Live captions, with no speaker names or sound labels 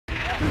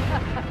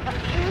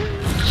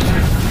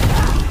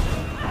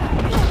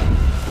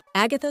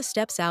Agatha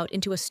steps out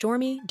into a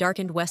stormy,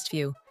 darkened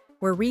Westview,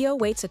 where Rio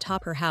waits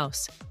atop her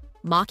house,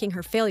 mocking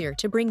her failure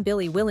to bring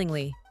Billy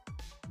willingly.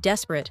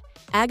 Desperate,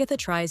 Agatha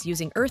tries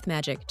using earth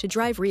magic to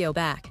drive Rio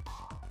back,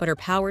 but her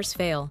powers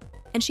fail,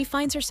 and she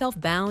finds herself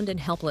bound and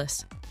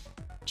helpless.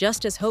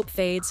 Just as hope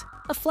fades,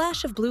 a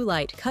flash of blue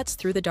light cuts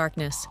through the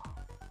darkness.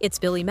 It's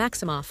Billy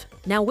Maximoff,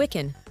 now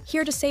Wiccan,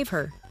 here to save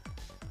her.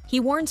 He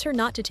warns her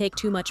not to take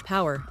too much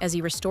power as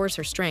he restores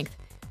her strength,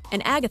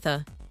 and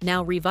Agatha,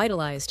 now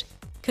revitalized,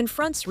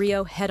 confronts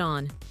Rio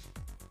head-on.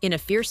 In a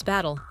fierce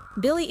battle,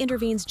 Billy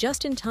intervenes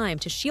just in time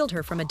to shield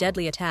her from a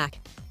deadly attack,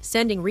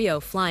 sending Rio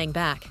flying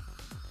back.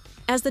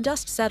 As the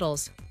dust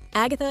settles,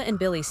 Agatha and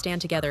Billy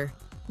stand together,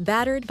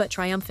 battered but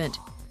triumphant,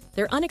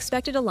 their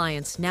unexpected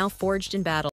alliance now forged in battle.